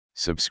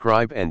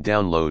Subscribe and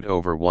download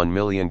over 1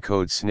 million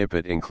code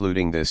snippet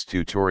including this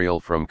tutorial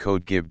from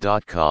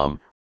codegive.com,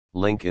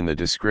 link in the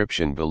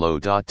description below.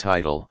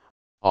 Title: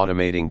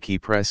 Automating Key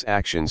Press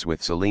Actions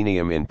with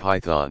Selenium in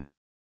Python.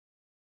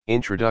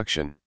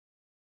 Introduction.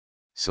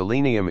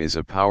 Selenium is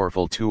a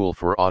powerful tool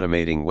for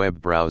automating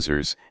web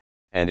browsers,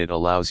 and it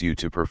allows you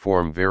to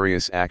perform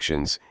various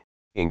actions,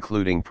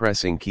 including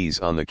pressing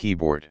keys on the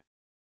keyboard.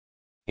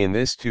 In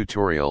this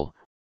tutorial,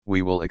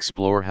 we will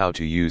explore how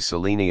to use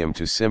Selenium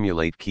to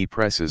simulate key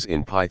presses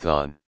in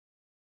Python.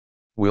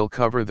 We'll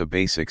cover the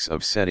basics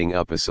of setting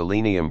up a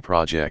Selenium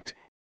project,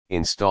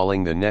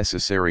 installing the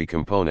necessary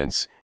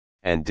components,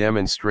 and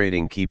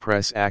demonstrating key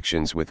press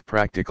actions with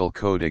practical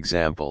code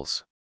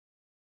examples.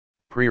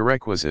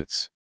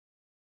 Prerequisites.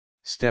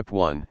 Step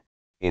 1.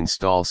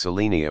 Install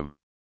Selenium.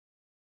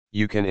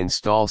 You can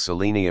install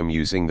Selenium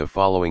using the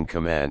following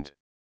command.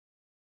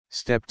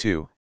 Step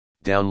 2.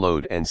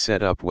 Download and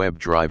set up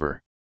WebDriver.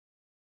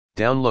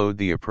 Download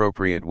the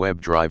appropriate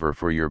WebDriver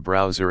for your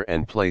browser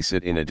and place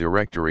it in a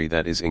directory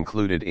that is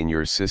included in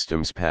your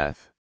system's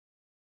path.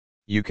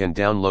 You can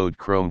download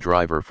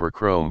ChromeDriver for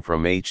Chrome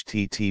from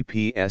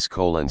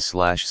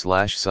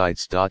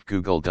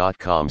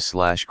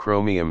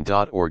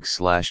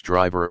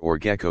https://sites.google.com/chromium.org/driver or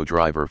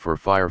GeckoDriver for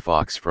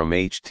Firefox from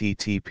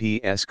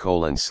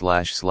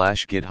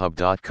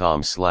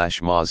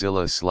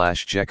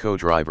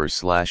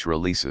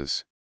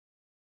https://github.com/mozilla/GeckoDriver/releases.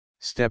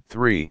 Step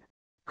 3.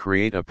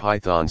 Create a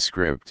Python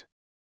script.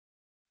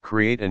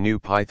 Create a new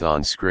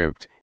Python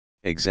script,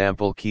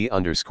 example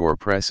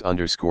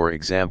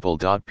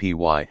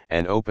key_press_example.py,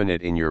 and open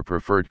it in your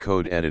preferred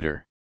code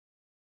editor.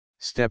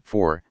 Step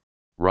 4.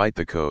 Write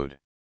the code.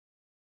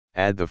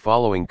 Add the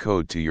following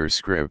code to your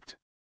script.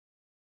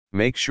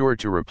 Make sure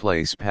to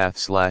replace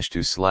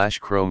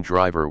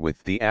path/to/ChromeDriver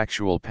with the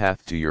actual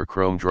path to your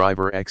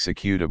ChromeDriver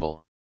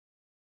executable.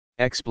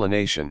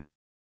 Explanation.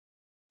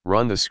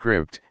 Run the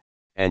script,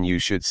 and you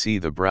should see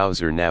the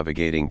browser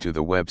navigating to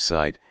the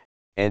website,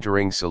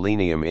 entering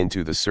Selenium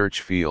into the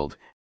search field,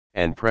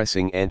 and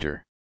pressing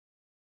enter.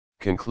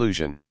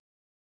 Conclusion.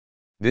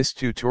 This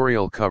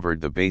tutorial covered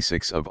the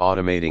basics of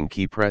automating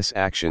key press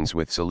actions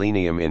with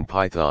Selenium in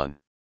Python.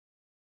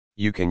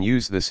 You can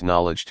use this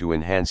knowledge to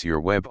enhance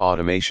your web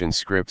automation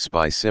scripts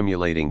by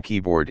simulating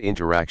keyboard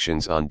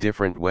interactions on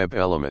different web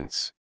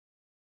elements.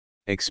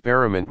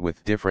 Experiment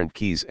with different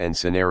keys and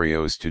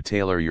scenarios to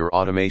tailor your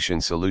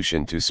automation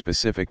solution to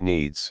specific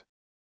needs.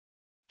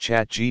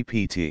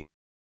 ChatGPT.